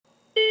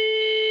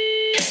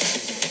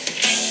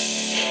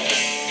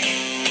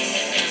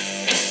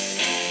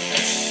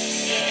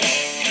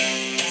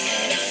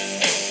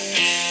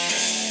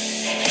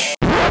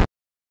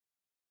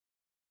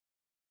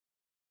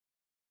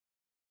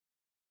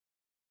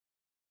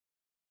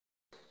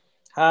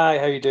Hi,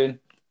 how you doing?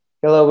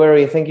 Hello,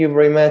 Barry. Thank you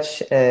very much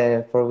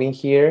for being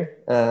here.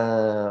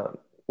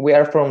 We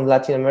are from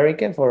Latin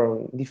America,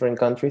 from different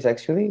countries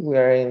actually. We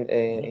are Mhm.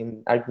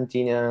 in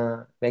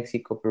Argentina,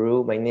 Mexico,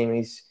 Peru. My name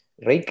is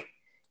Rick,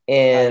 Hi,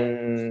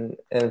 and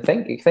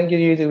thank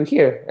you to be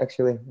here.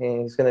 Actually,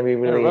 and it's gonna be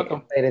you're really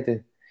welcome.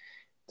 excited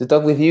to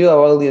talk with you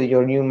about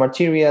your new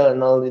material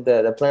and all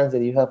the plans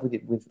that you have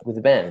with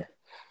the band.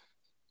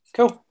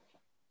 Cool.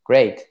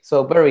 Great.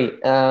 So, Barry,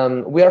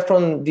 we are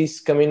from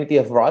this community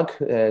of rock,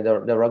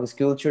 the rock is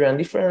culture and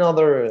different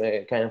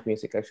other kind of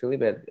music, actually,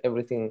 but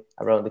everything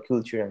around the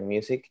culture and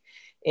music.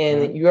 Mhm.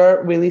 And you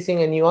are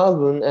releasing a new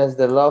album as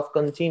The Love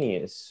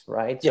Continues,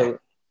 right? Yeah.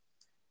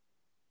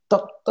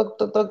 So,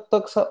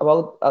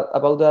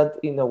 about that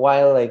in a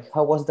while. Like,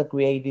 how was the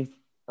creative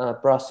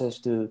process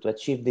to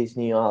achieve this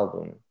new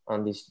album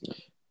on these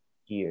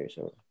years?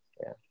 Or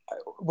yeah,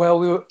 Well,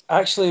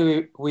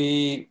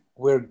 we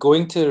were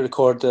going to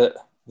record it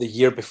the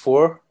year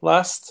before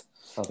last,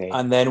 okay,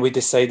 and then we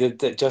decided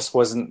that it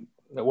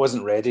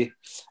wasn't ready,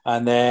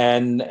 and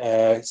then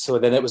so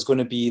then it was going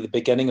to be the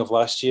beginning of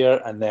last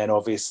year, and then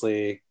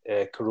obviously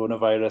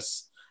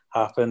coronavirus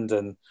happened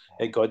and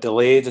it got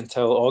delayed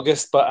until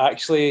August. But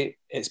actually,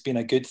 it's been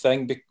a good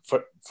thing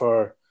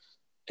for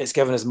it's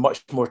given us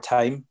much more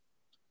time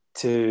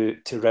to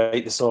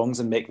write the songs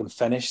and make them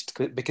finished,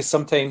 because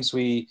sometimes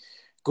we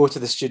go to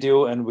the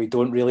studio and we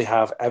don't really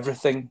have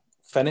everything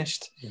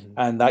finished, hmm,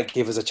 and that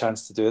gave us a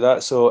chance to do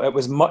that. So it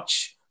was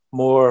much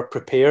more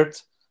prepared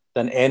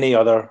than any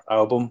other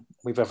album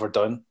we've ever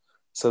done,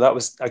 so that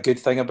was a good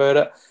thing about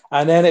it.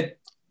 And then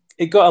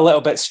it got a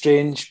little bit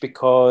strange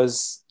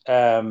because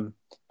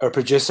our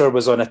producer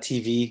was on a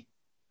TV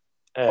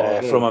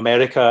from okay,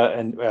 America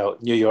and, well,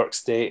 New York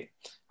State,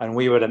 and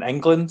we were in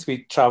England.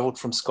 We travelled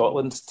from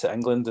Scotland to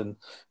England, and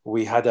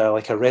we had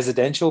a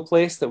residential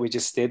place that we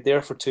just stayed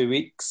there for 2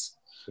 weeks.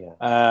 yeah.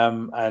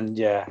 And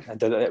yeah,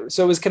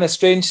 so it was kind of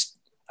strange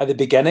at the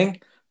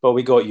beginning, but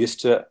we got used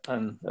to it,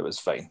 and it was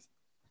fine.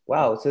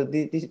 Wow, so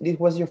this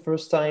was your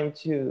first time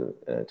to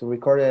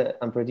record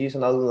and produce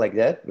an album like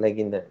that, like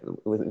in the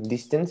with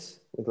distance,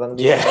 with long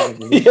distance Yeah, yeah,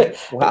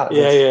 composition. Wow,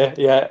 yeah, yeah,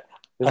 yeah.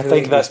 I that's really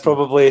think that's interesting.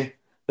 probably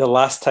the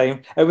last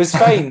time. It was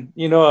fine,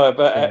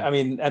 but Yeah. I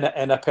mean,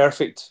 in a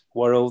perfect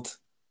world,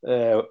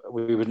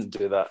 we wouldn't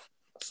do that.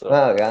 So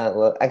Oh yeah.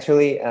 Well,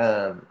 actually,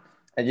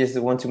 I just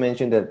want to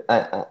mention that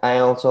I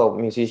also a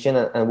musician,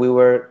 and we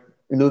were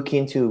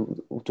looking to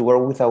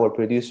work with our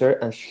producer,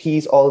 and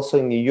he's also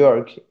in New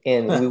York,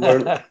 and we were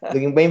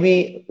looking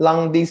maybe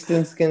long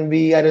distance can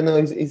be, I don't know,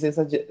 it's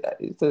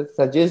a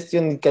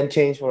suggestion. It can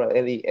change for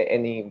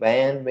any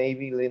band,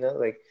 maybe,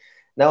 like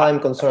now I'm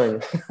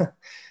concerned.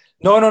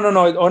 no, no, no,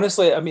 no.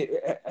 Honestly, I mean,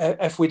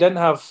 if we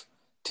didn't have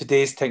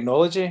today's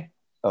technology,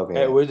 Okay, it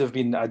yeah, would have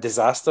been a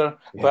disaster.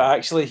 But yeah.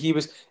 actually, he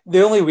was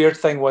the only weird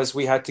thing was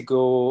we had to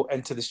go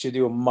into the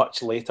studio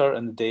much later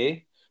in the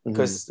day Hmm.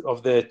 because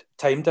of the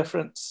time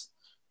difference.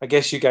 I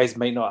guess you guys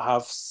might not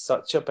have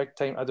such a big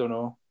time. I don't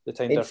know the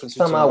time It's difference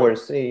some between where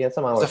hours, yeah,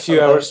 some it's a hours. few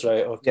Sometimes, hours,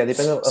 right? yeah, Okay,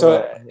 depends so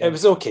it yeah.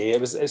 was okay.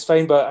 It's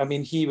fine. But I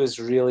mean, he was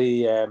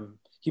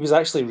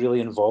actually really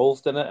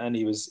involved in it, and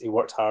he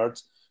worked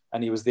hard,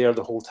 and he was there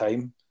the whole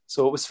time.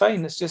 So it was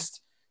fine. It's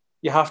just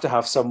you have to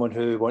have someone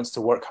who wants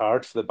to work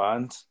hard for the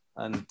band,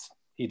 and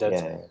he did.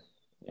 Yeah.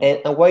 Yeah.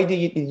 And why did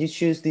you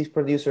choose this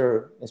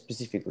producer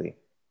specifically?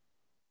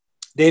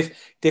 Dave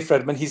Dave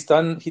Fredman,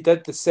 he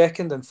did the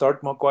second and third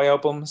MOGWAI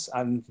albums,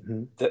 and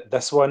Hmm.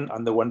 this one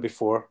and the one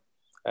before.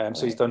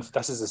 So he's Right. done,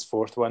 this is his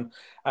fourth one,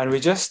 and we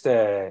just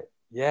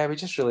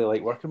really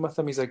like working with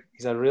him. He's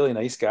a really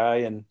nice guy,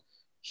 and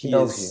He he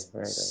knows you, is,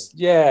 right? Right.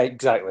 yeah,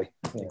 exactly,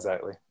 Yeah,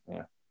 exactly,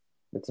 yeah,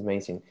 that's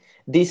amazing.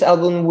 This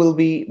album will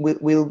be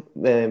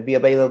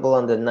available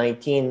on the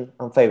 19th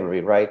of February,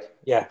 right?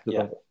 yeah,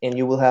 yeah, And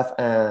you will have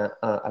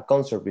a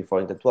concert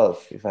before the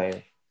 12th, if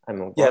I'm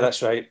not yeah. wrong.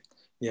 That's right.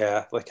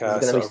 Yeah, like It's a gonna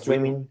be sort of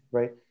streaming,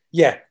 right?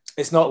 yeah.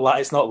 It's not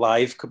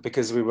live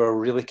because we were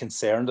really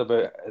concerned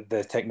about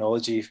the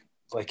technology.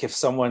 Like if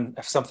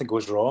something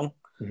goes wrong,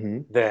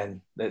 Hmm.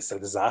 then it's a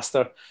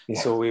disaster.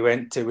 Yeah. So we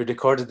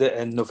recorded it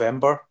in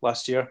November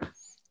last year.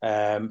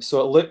 So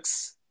it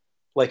looks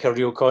like a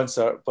real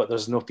concert, but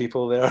there's no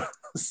people there.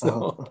 Oh. So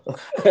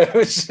it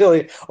was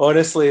really,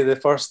 honestly, the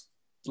first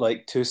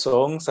like two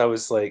songs, I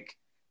was like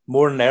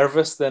more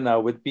nervous than I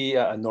would be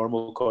at a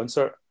normal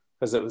concert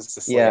because it was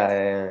just Yeah, like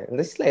yeah, yeah.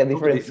 This is like a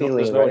different there's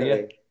feeling, no one right? here.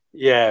 Like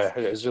Yeah,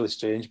 it was really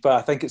strange, but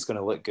I think it's going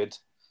to look good.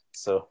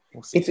 So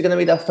we'll see. it's gonna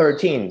be the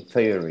 13th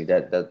February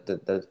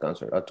that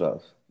concert or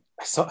 12th.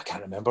 I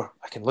can't remember.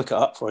 I can look it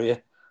up for you.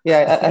 Yeah,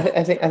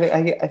 I think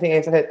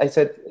I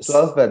said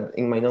 12, but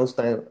in my notes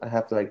I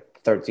have like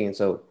 13.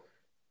 So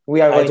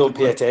we are going to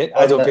put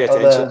I don't pay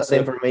attention. all the So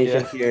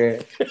information yeah, here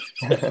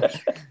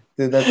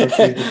to not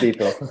confuse the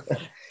people.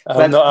 But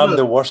I'm well,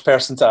 the worst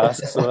person to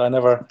ask. So I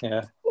never.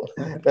 Yeah,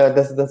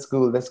 that's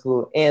cool. That's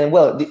cool. And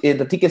well,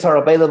 the tickets are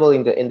available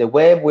in the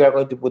web. We are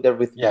going to put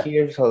everything yeah,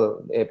 here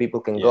so people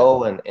can yeah,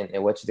 go and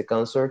watch the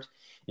concert.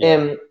 yeah.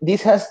 And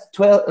this has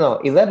 12, no,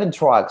 11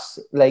 tracks.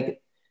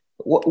 Like,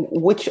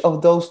 Which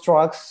of those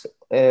tracks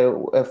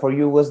for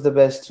you was the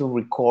best to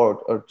record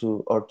or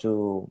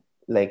to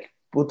like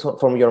put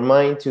from your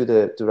mind to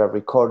the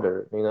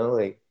recorder? You know,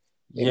 like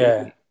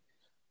Yeah.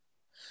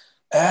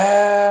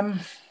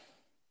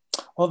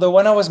 Well, the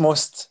one I was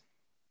most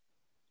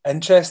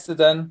interested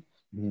in,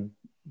 Mhm.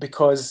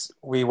 because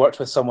we worked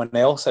with someone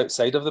else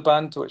outside of the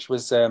band, which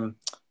was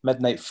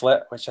Midnight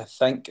Flit, which I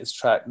think is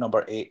track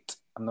number 8.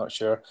 I'm not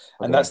sure.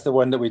 And Okay. that's the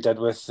one that we did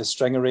with the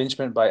string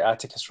arrangement by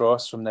Atticus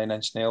Ross from Nine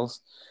Inch Nails.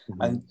 Mhm.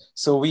 And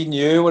so we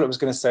knew what it was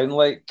going to sound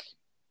like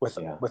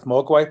Yeah. with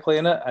Mogwai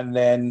playing it. And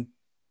then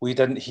we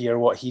didn't hear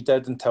what he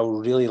did until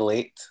really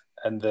late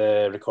in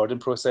the recording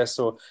process.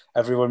 So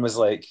everyone was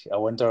like, I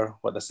wonder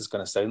what this is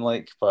going to sound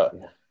like. But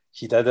Yeah.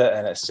 he did it,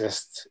 and it's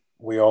just,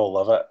 we all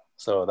love it.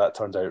 So that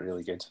turned out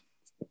really good.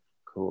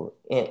 Cool.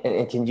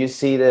 And can you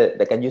see that?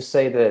 Like, can you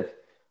say that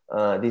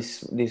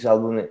this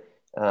album,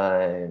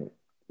 uh,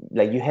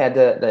 like you had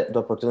the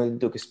opportunity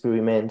to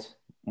experiment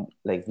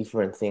like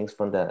different things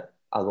from the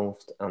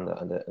albums on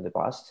the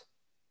past?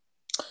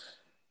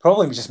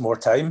 Probably just more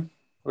time.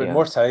 We had Yeah.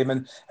 more time,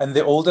 and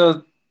the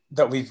older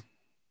that we've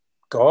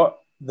got,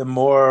 the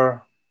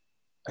more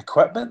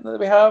equipment that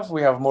we have.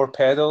 We have more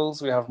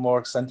pedals, we have more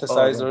Oh, okay.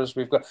 synthesizers.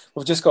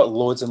 We've just got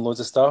loads and loads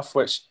of stuff,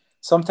 which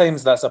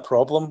sometimes that's a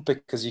problem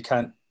because you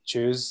can't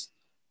choose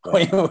Yeah.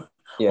 what you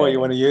Yeah. what you Yeah.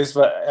 want to use.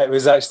 But it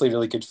was actually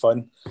really good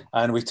fun,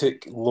 and we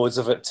took loads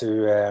of it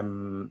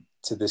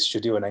to the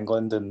studio in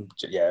England, and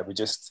yeah, we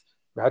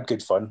had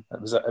good fun.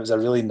 It was a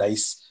really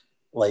nice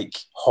like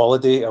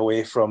holiday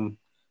away from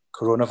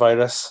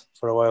coronavirus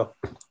for a while.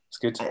 It's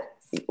good.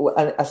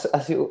 And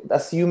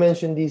as you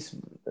mentioned this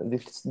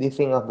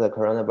thing of the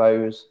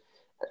coronavirus,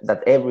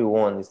 that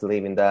everyone is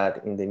living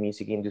that in the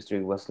music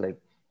industry was like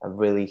a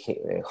really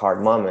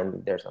hard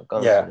moment. There's some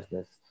Yeah,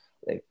 concerts,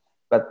 like,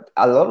 but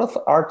a lot of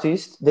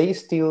artists they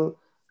still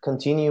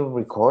continue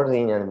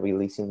recording and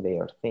releasing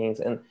their things.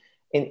 And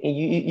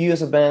you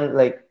as a band,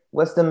 like,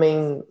 what's the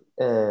main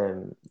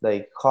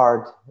like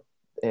hard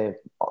uh,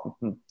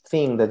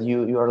 thing that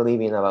you are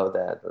living about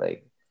that,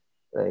 like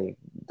the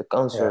yeah,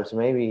 concerts,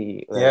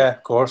 maybe like yeah.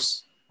 Of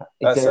course, is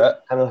that's there it.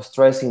 kind of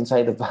stress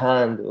inside the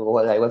band,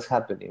 or like what's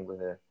happening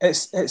with it?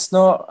 It's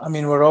not. I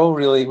mean,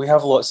 we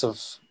have lots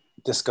of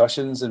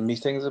discussions and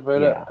meetings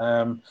about it,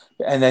 Yeah,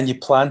 and then you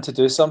plan to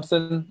do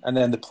something, and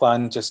then the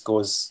plan just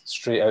goes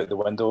straight out the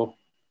window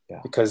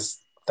yeah. because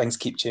things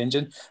keep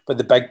changing. But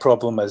the big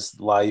problem is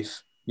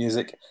live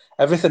music.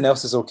 Everything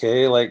else is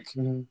okay. Like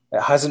Mhm.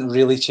 it hasn't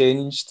really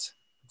changed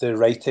the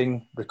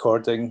writing,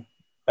 recording,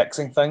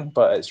 mixing thing,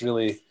 but it's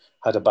really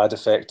had a bad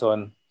effect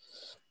on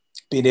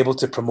being able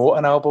to promote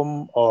an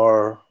album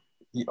or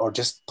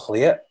just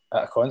play it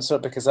at a concert,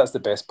 because that's the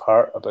best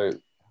part about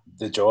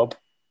the job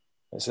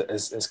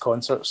is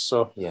concerts.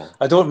 So Yeah.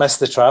 I don't miss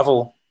the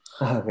travel.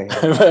 Okay.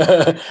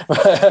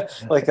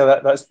 Like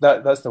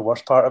that's the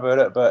worst part about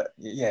it. But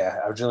yeah,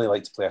 I'd really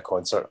like to play a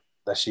concert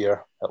this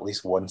year at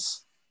least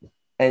once.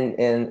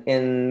 And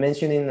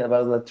mentioning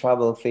about the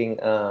travel thing,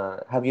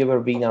 have you ever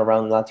been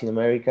around Latin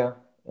America,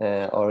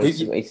 or We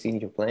it's in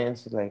your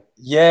plans? Like,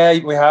 Yeah,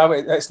 we have.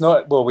 It's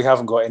not, well, we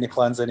haven't got any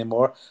plans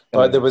anymore.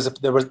 But okay.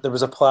 there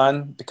was a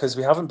plan because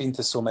we haven't been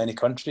to so many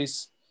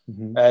countries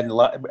Hmm.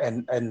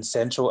 in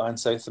Central and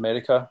South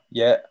America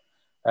yet.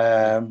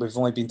 We've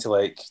only been to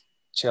like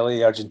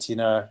Chile,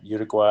 Argentina,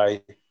 Uruguay,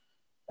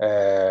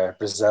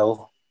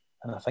 Brazil,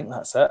 and I think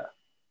that's it.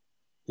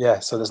 Yeah,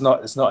 so it's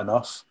not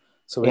enough.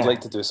 So we'd like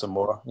Yeah. to do some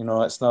more. You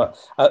know, it's not.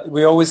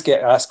 We always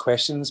get asked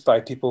questions by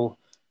people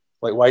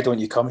like, why don't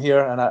you come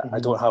here? And I Hmm.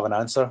 don't have an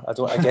answer. I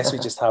don't. I guess we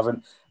just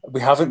haven't. We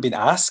haven't been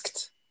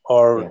asked,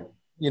 or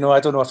Yeah. I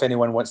don't know if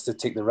anyone wants to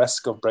take the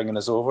risk of bringing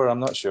us over. I'm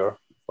not sure,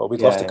 but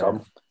we'd love to Yeah.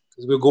 come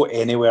because we'll go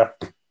anywhere.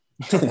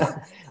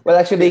 Well,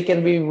 actually, it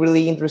can be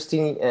really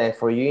interesting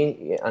for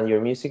you and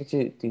your music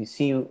to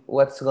see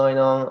what's going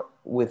on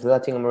with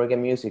Latin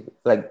American music.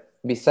 Like,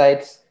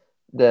 besides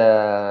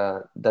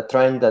the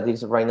trend that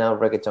is right now,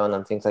 reggaeton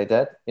and things like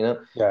that,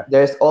 Yeah,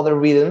 there's other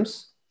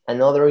rhythms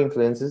and other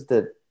influences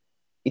that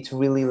it's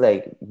really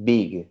like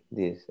big.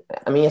 This,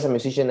 I mean, as a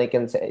musician, I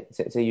can say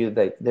you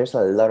that there's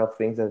a lot of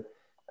things that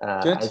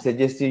I good.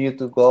 suggest to you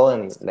to go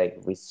and like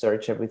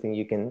research everything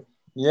you can.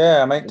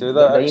 Yeah, I might do the,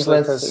 that the actually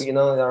influence,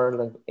 because are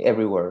like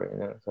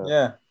everywhere, so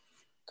yeah,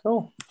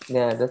 cool,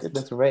 yeah, that's good.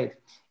 that's great.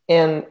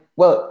 And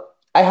well,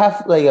 I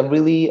have like a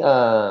really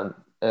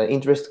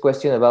interest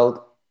question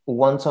about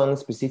one song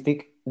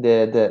specific.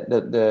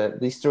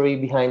 The story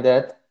behind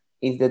that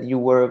is that you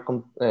were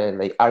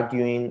like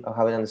arguing or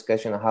having a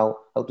discussion on how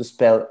to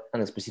spell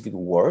a specific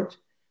word.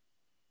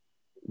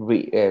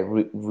 Right,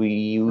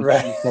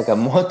 Ryuichi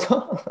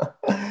Sakamoto.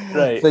 So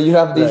right, you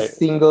have right. this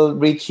single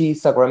Richie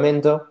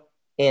Sacramento,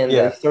 and the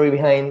Yeah, story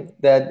behind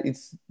that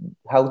it's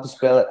how to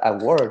spell a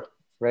word,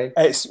 right?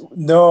 it's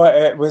no,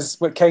 it was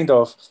what kind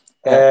of.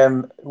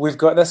 Yeah. We've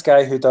got this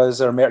guy who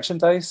does our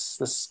merchandise,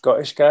 this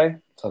Scottish guy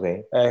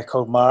Okay.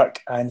 called Mark,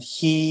 and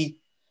he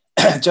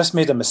just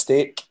made a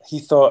mistake. He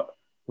thought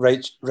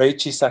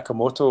Reichi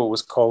Sakamoto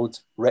was called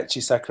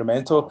Richie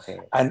Sacramento, Okay.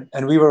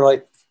 and we were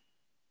like,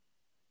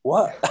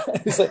 what?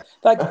 He's like,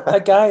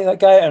 that guy.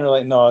 And we're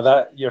like, no,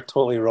 that you're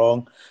totally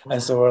wrong.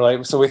 And so we're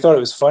like, so we thought it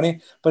was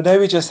funny. But now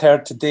we just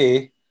heard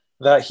today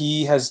that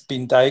he has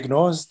been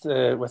diagnosed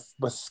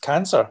with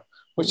cancer,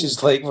 which Ooh.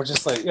 is like, we're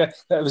just like, yeah,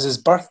 it was his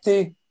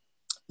birthday.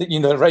 You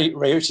know,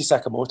 Ryuichi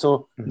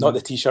Sakamoto, not Mm-hmm.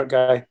 the t-shirt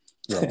guy.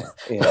 Yeah,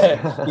 He's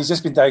yeah.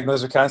 just been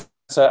diagnosed with cancer,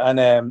 and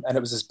it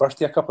was his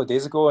birthday a couple of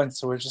days ago, and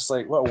so we're just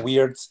like, what a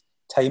weird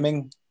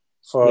timing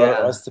for Yeah.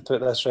 us to put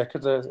this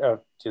record out,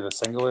 or do the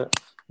single out.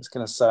 It's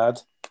kind of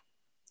sad.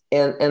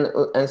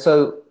 And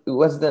so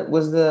what's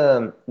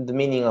the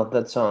meaning of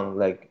that song?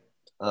 Like,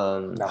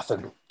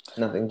 Nothing.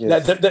 nothing,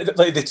 just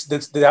Like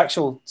the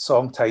actual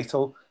song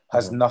title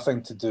has mhm.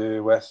 nothing to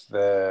do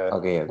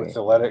Okay, with okay.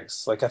 the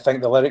lyrics. Like I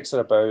think the lyrics are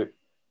about.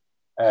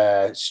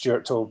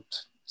 Stuart told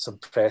some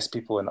press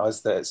people and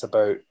us that it's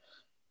about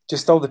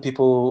just all the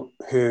people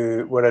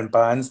who were in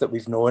bands that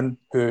we've known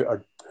who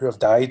have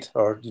died,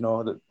 or you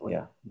know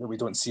Yeah. that we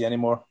don't see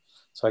anymore.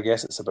 So I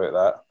guess it's about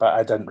that. But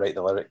I didn't write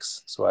the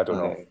lyrics, so I don't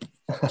know Okay.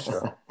 for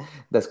sure.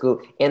 That's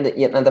cool. And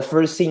the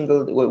first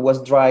single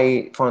was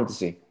Dry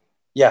Fantasy.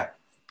 Yeah.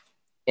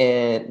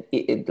 And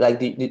like,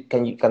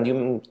 can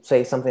you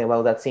say something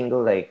about that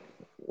single? Like,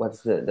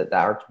 what's the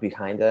art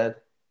behind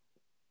that?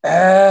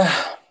 Uh,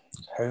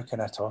 how can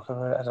I talk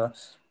about it?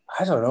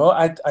 I don't know.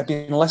 I've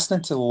been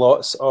listening to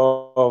lots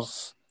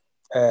of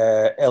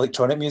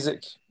electronic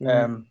music,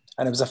 Mm-hmm.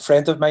 and it was a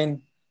friend of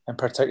mine in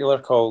particular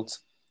called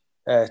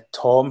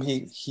Tom.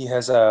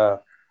 He's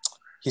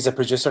a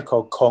producer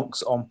called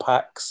Conks on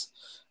Packs,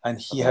 and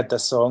he Okay. had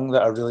this song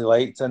that I really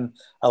liked, and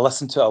I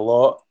listened to it a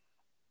lot.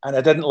 And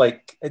I didn't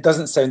like it.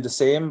 Doesn't sound the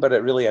same, but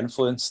it really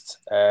influenced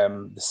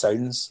the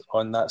sounds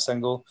on that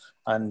single.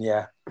 And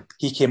yeah,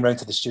 he came round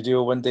to the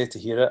studio one day to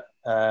hear it,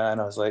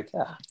 and I was like,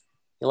 ah,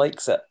 he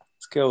likes it.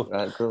 It's cool.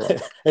 Cool.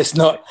 It's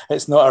not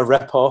a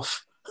rip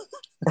off.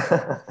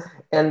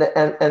 And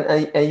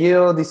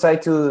you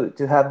decide to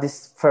have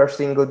this first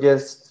single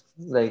just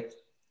like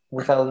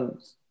without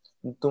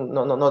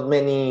not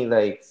many,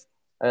 like,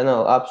 I don't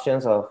know,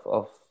 options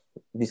of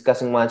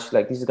discussing much,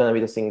 like this is gonna be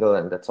the single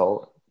and that's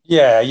all.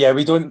 Yeah.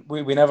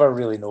 We never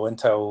really know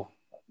until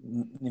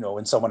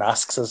when someone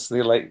asks us,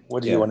 they're like,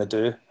 "What do you Yeah, want to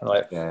do?" And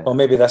like, yeah. well,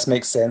 maybe this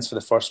makes sense for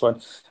the first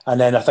one, and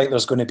then I think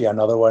there's going to be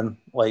another one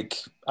like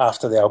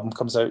after the album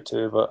comes out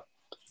too. But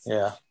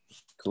yeah,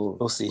 Cool,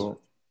 we'll see. cool.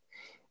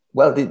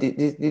 Well, this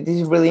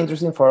is really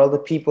interesting for all the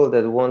people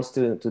that wants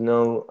to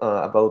know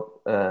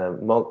about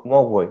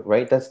Mogwai,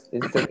 right?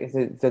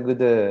 It's a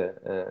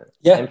good.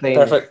 Yeah, I'm playing.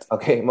 perfect.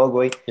 Okay,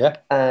 Mogwai. Yeah.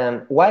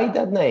 Why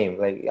that name?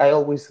 Like, I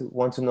always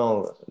want to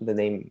know the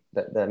name,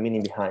 the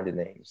meaning behind the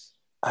names.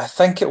 I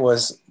think it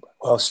was,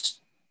 well,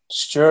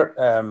 Stuart.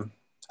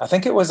 I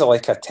think it was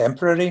like a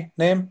temporary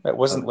name. It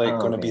wasn't like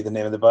going to be Okay. the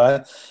name of the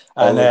band,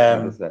 and Always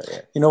happens that,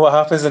 yeah. you know what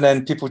happens, and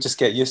then people just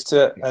get used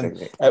to it. And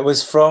Exactly. it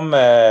was from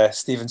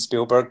Steven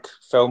Spielberg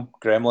film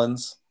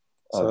Gremlins,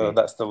 so Okay.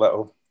 that's the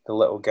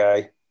little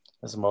guy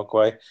as a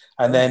Mogwai.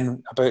 And Oh,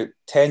 then about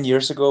 10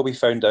 years ago, we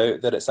found out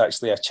that it's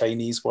actually a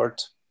Chinese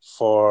word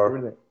for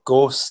really?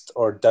 ghost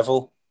or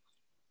devil.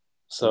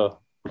 Oh. So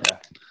yeah,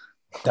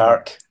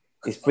 dark.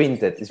 It's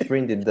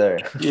printed there.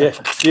 Yeah,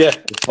 yeah.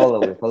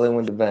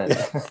 Following the band.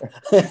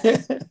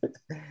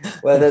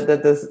 Well,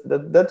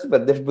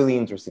 that's really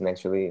interesting,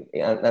 actually,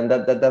 and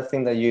that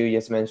thing that you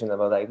just mentioned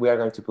about, like, we are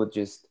going to put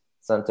just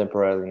some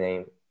temporary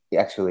name.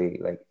 Actually,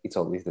 like, it's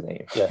always the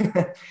name. Yeah.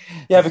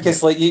 Yeah,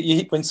 because like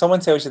when someone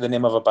tells you the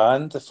name of a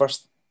band, at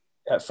first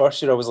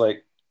you're always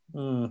like,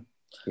 hmm,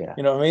 Yeah,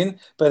 you know what I mean?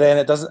 But then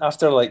it doesn't.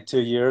 After like 2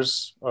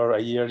 years or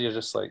a year, you're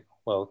just like,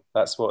 well,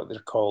 that's what they're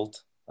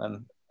called,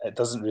 and it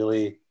doesn't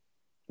really,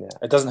 yeah,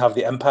 it doesn't have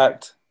the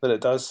impact that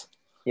it does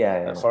yeah,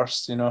 at yeah.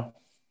 first, you know?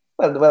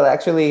 Well,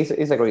 actually,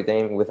 it's a great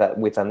name with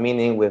a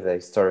meaning, with a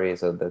story.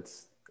 So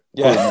that's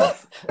cool Yeah,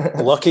 enough.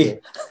 lucky.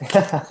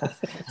 Yeah.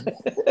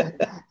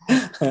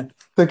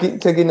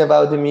 Talking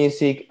about the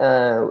music,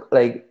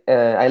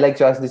 I like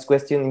to ask this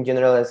question in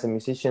general as a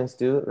musicians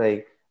too.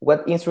 Like,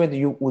 what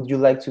instrument would you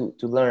like to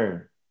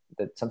learn?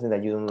 That's something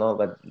that you don't know,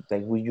 but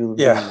like, would you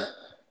Yeah, really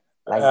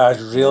like I'd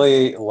to learn?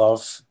 really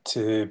love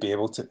to be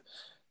able to.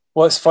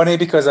 Well, it's funny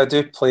because I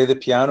do play the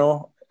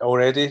piano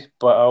already,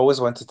 but I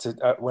always wanted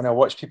to, when I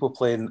watch people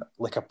playing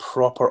like a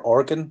proper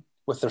organ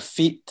with their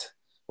feet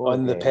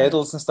on the Okay, yeah,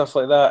 pedals and stuff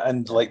like that,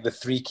 and yeah, like the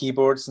three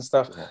keyboards and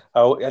stuff, yeah,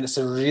 and it's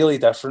a really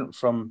different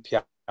from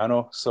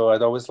piano. So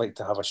I'd always like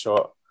to have a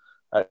shot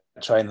at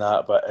trying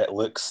that, but it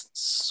looks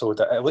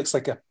it looks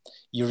like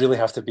you really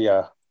have to be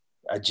a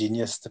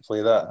genius to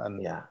play that,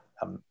 and yeah.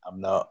 I'm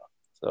not.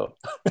 So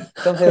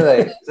Something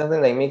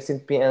like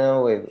mixing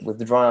piano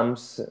with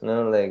drums,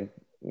 like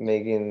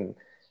making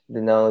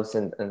the notes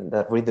and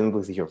that rhythm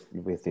with your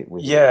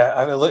yeah,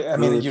 I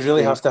mean, you flute,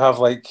 really have bass. to have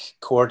like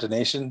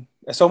coordination.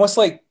 It's almost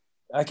like,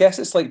 I guess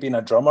it's like being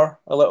a drummer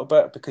a little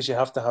bit, because you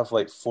have to have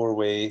like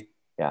four-way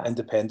Yeah,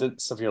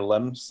 independence of your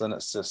limbs, and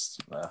it's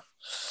just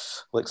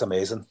looks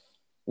amazing.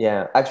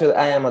 yeah. Actually,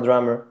 I am a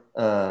drummer,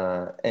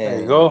 There you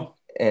and go.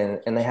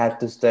 and I had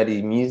to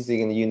study music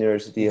in the You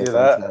university, do so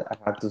that. I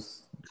had to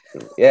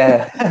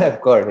Yeah,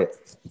 of course.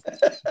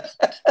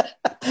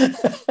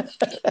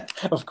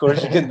 Of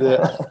course, you can do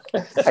it.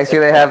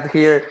 Actually, I have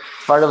here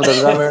part of the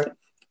drummer,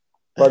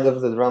 part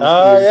of the drums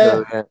Oh here. yeah,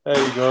 So yeah,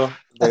 there you go.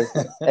 there's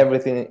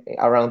everything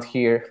around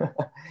here.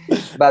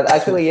 But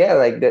actually, yeah,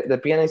 like the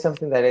piano is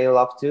something that I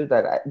love too.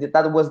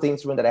 That was the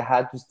instrument that I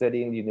had to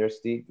study in the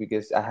university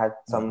because I had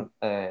some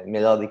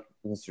melodic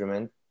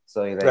instrument.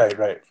 So like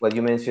Right. what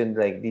you mentioned,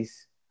 like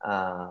this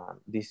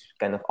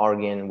kind of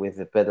organ with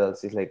the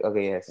pedals is like,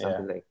 okay, yeah,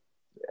 something like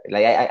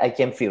I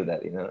can feel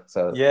that, you know.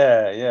 So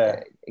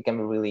Yeah. it can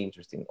be really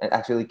interesting, and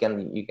actually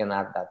can you can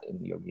add that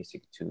in your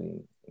music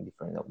too in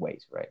different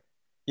ways, right?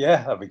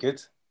 Yeah, that'd be good.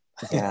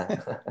 Yeah.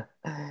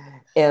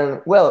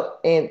 And well,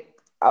 and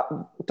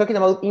talking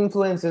about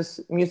influences,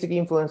 music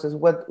influences,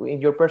 what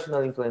in your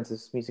personal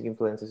influences, music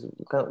influences,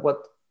 what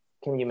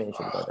can you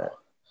mention about that?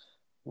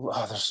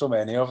 Oh, there's so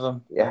many of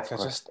them. Yeah, Like of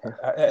course.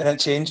 and it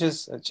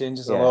changes. It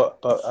changes a Yeah.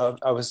 lot. But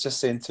I was just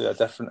saying to a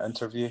different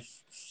interview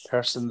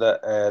person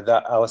that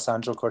that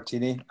Alessandro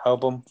Cortini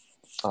album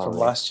Oh from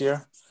yeah. last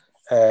year,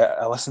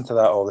 I listened to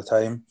that all the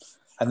time.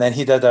 And then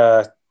he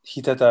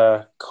did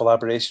a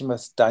collaboration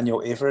with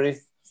Daniel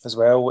Avery as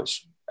well,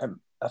 which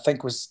I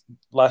think was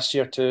last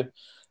year too.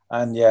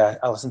 And yeah,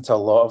 I listened to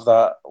a lot of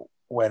that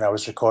when I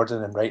was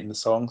recording and writing the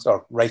songs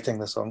or writing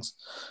the songs.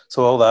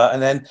 So all that,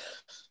 and then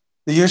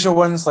the usual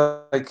ones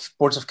like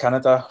Boards of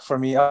Canada for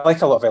me. I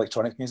like a lot of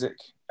electronic music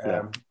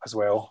Yeah. as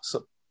well.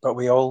 So, but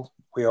we all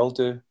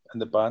do in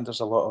the band.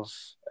 There's a lot of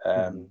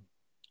Mhm.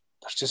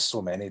 there's just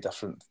so many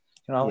different.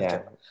 You know, I like Yeah.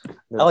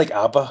 it. I like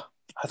ABBA.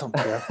 I don't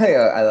care.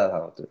 Yeah, I love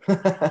how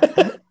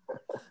to.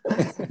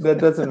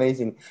 That's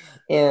amazing.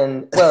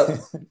 And well,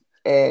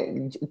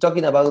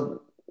 talking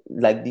about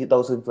like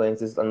those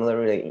influences,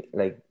 another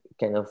like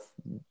kind of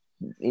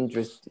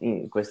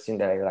interesting question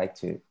that I like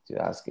to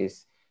ask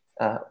is,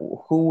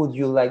 who would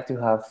you like to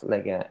have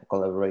like a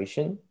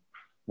collaboration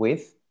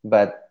with?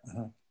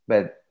 Mhm.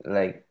 But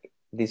like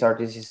this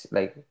artist is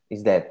like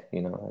is dead,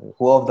 you know.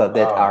 Who of the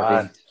dead Oh man.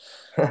 artists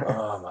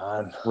Oh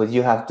man. would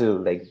you have to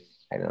like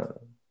I don't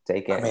know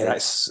take I it mean,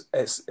 like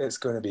it's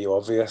going to be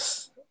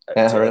obvious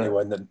to really?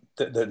 anyone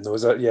that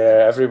knows it.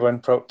 Yeah, everyone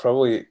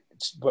probably.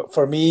 But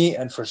for me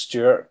and for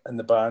Stuart and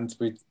the band,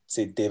 we'd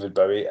say David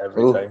Bowie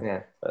every Oh time.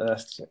 yeah.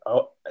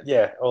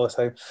 Yeah, all the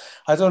time.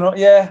 I don't know.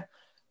 Yeah,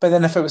 but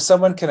then if it was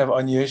someone kind of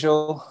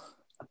unusual,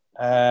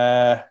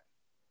 uh,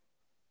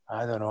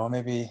 I don't know.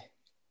 Maybe.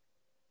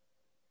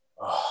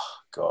 Oh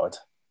God,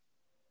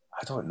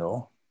 I don't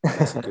know.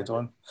 That's a good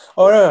one.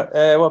 Oh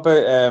no, what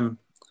about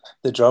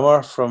the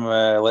drummer from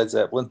Led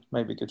Zeppelin?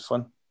 Might be good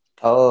fun.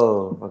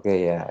 Oh,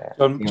 okay, yeah,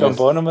 yeah. He John was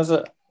Bonham, is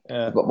it?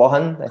 Yeah.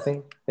 Bohan, I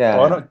think.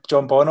 Yeah,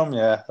 John Bonham,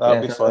 yeah,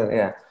 that'd yeah, be fun.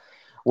 yeah.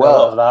 Play a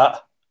lot of Well,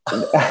 that.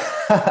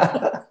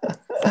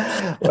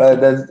 well,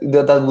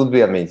 that would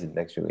be amazing,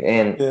 actually.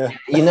 And Yeah,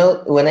 you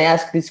know, when I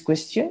ask this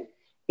question,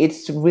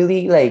 it's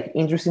really like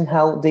interesting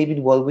how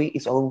David Bowie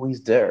is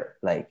always there.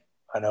 Like,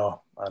 I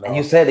know, and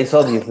you said it's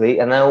obviously,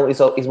 and now it's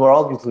more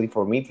obviously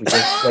for me because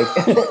like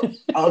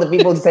all the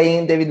people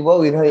saying David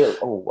Bowie, like,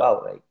 oh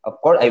wow, like of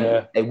course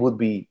Yeah, I would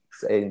be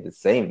saying the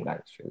same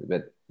actually,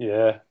 but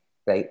yeah,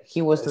 like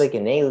he was it's, like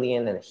an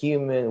alien and a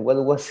human. What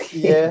was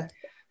he? yeah.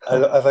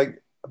 I think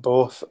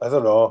both. I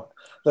don't know.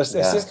 It's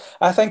Yeah, just.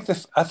 I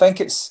think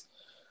it's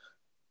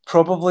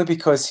probably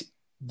because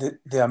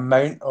the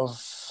amount of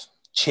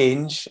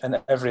change in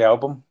every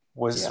album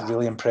was yeah,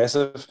 really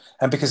impressive,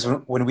 and because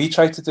when we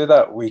try to do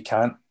that, we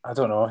can't. I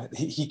don't know.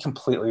 He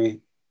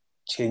completely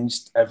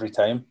changed every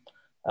time,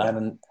 yeah,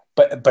 and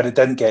but it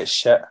didn't get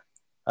shit.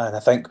 And I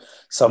think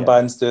some yeah,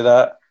 bands do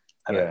that,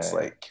 and it's yeah,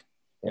 like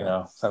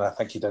yeah. and I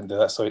think he didn't do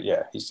that. So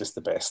yeah, he's just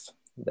the best.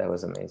 That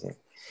was amazing.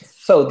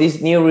 So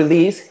this new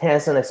release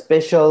has a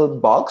special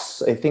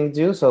box, I think,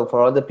 too. So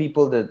for other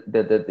people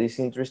that is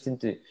interested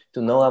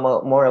to know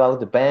more about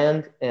the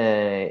band,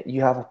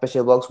 you have a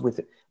special box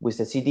with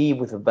a CD,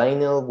 with a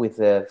vinyl, with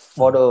a Mhm.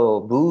 photo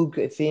book,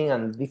 I think,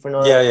 and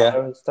different Yeah, yeah,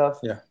 other stuff.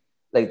 yeah,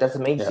 Like that's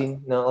yeah. amazing.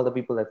 You know, all the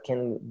people that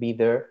can be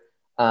there.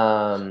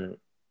 Um,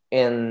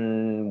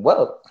 and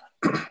well,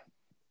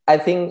 I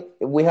think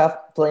we have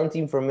plenty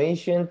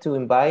information to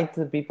invite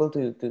the people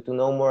to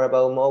know more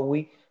about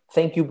MOGWI.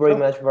 Thank you very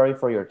Cool. much, Barry,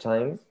 for your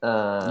time.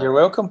 You're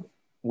welcome.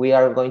 We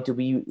are going to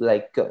be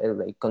like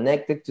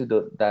connected to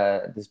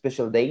the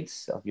special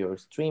dates of your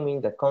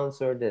streaming, the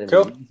concert, the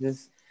Cool.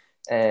 releases,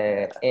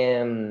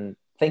 and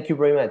thank you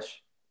very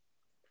much.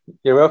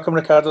 You're welcome,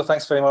 Ricardo.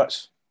 Thanks very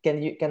much.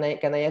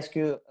 Can I ask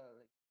you